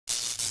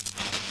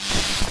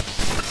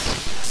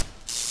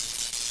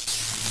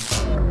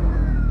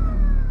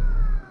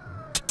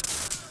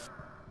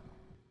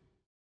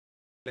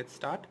Let's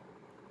start.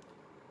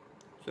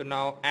 So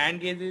now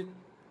AND gate is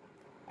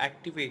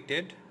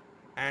activated.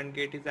 AND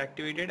gate is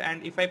activated,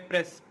 and if I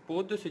press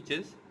both the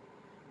switches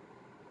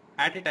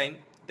at a time,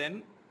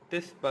 then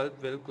this bulb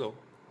will glow.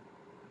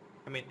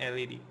 I mean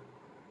LED.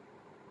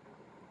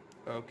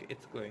 Okay,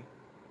 it's glowing.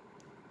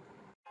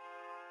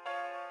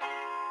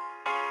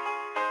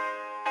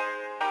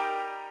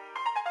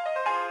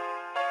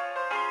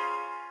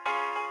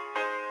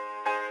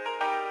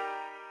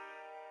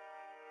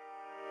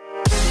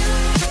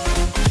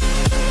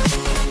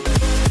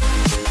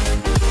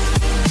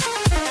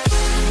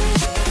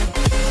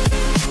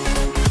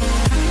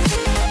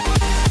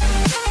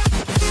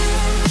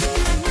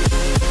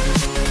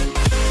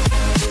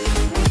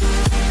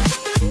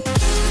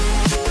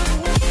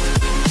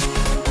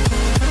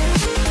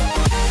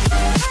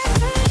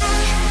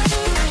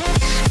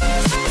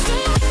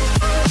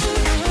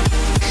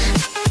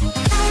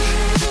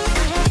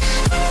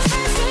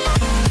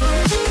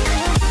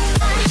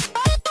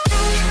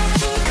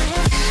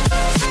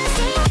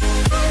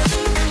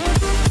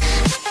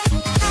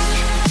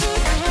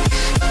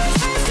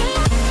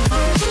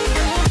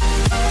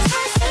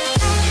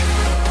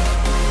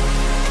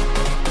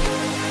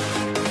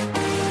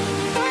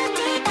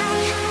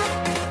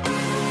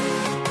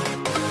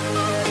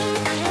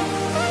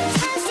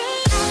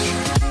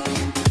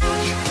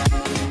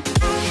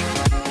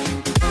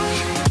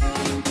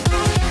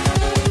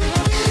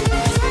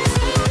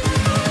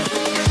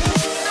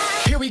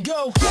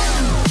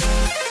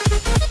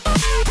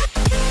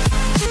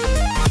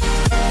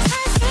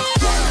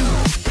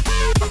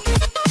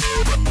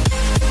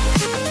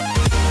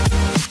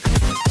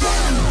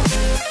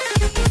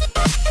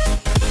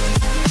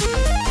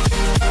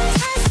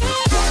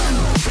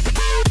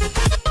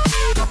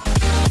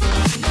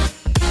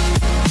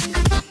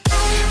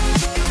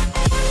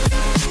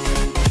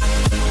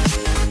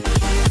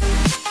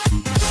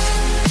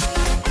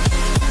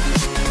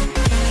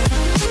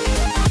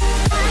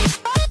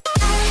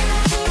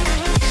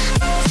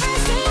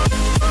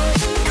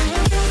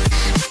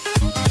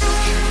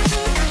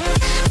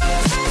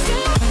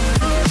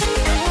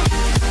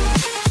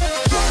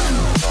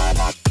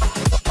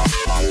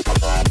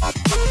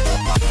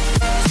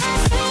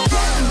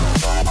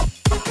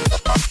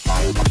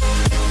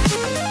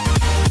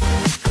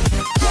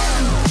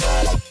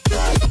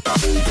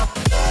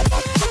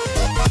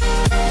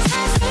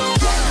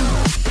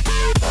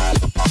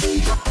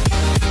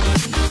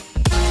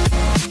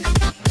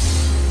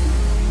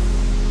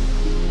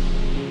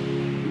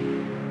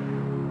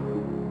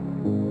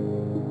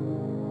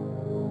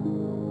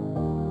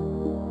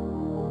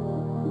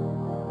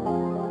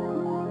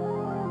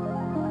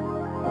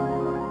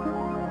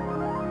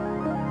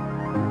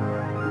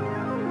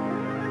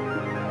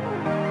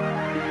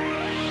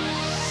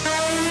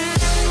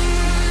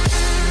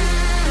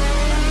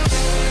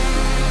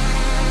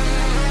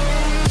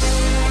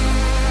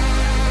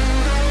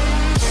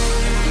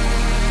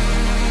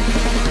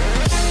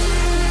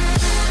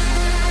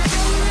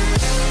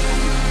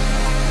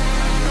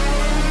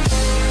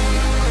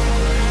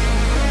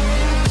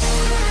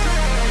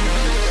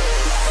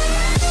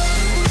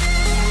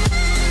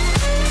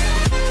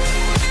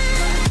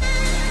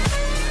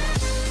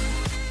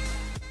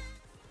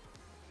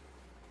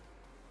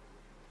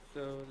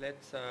 So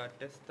let's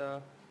test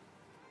the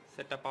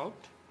setup out.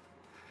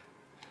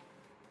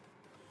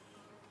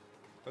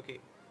 Okay,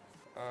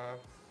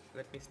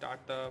 let me start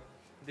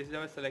this is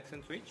our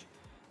selection switch,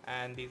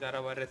 and these are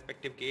our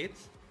respective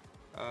gates,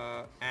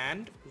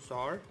 AND,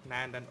 XOR,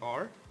 NAND and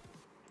OR,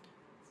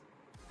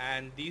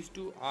 and these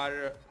two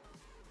are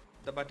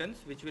the buttons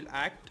which will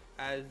act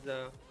as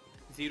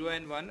 0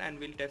 and 1, and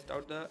we'll test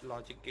out the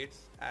logic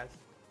gates as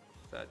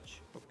such.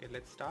 Okay,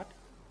 let's start.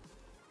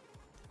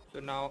 So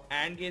now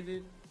AND gate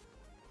is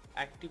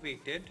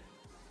activated.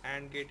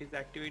 AND gate is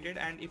activated,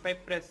 and if I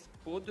press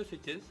both the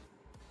switches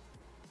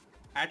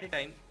at a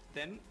time,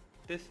 then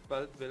this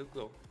bulb will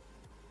glow.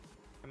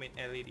 I mean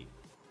LED.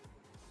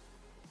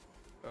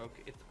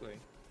 Okay, it's glowing.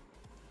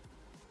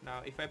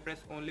 Now if I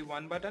press only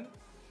one button,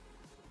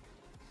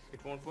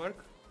 it won't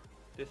work.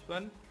 This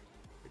one,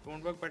 it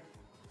won't work, but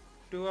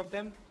two of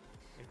them,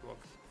 it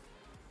works.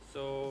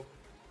 So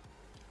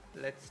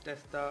let's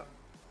test the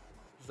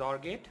XOR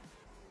gate.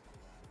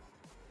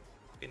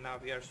 Okay, now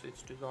we are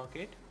switched to XOR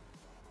gate,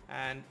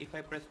 and if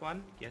I press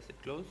one, yes, it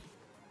glows.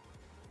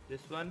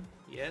 This one,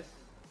 yes.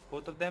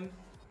 Both of them,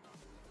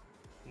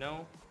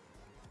 no.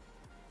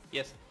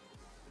 Yes,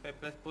 if I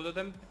press both of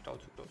them, it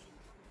also glows.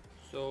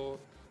 So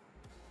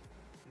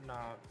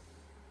now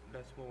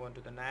let's move on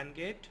to the NAND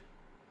gate.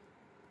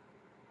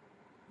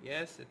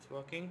 Yes, it's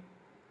working.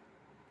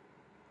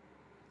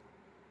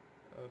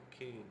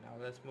 Okay, now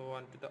let's move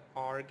on to the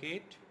OR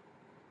gate.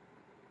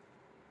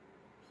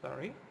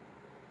 Sorry.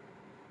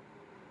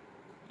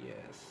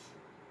 Yes.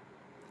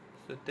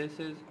 So this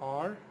is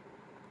OR.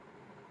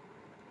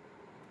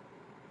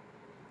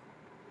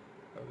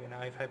 Okay,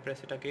 now if I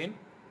press it again,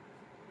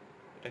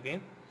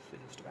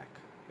 switches to back.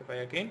 If I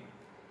again,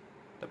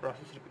 the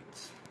process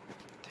repeats.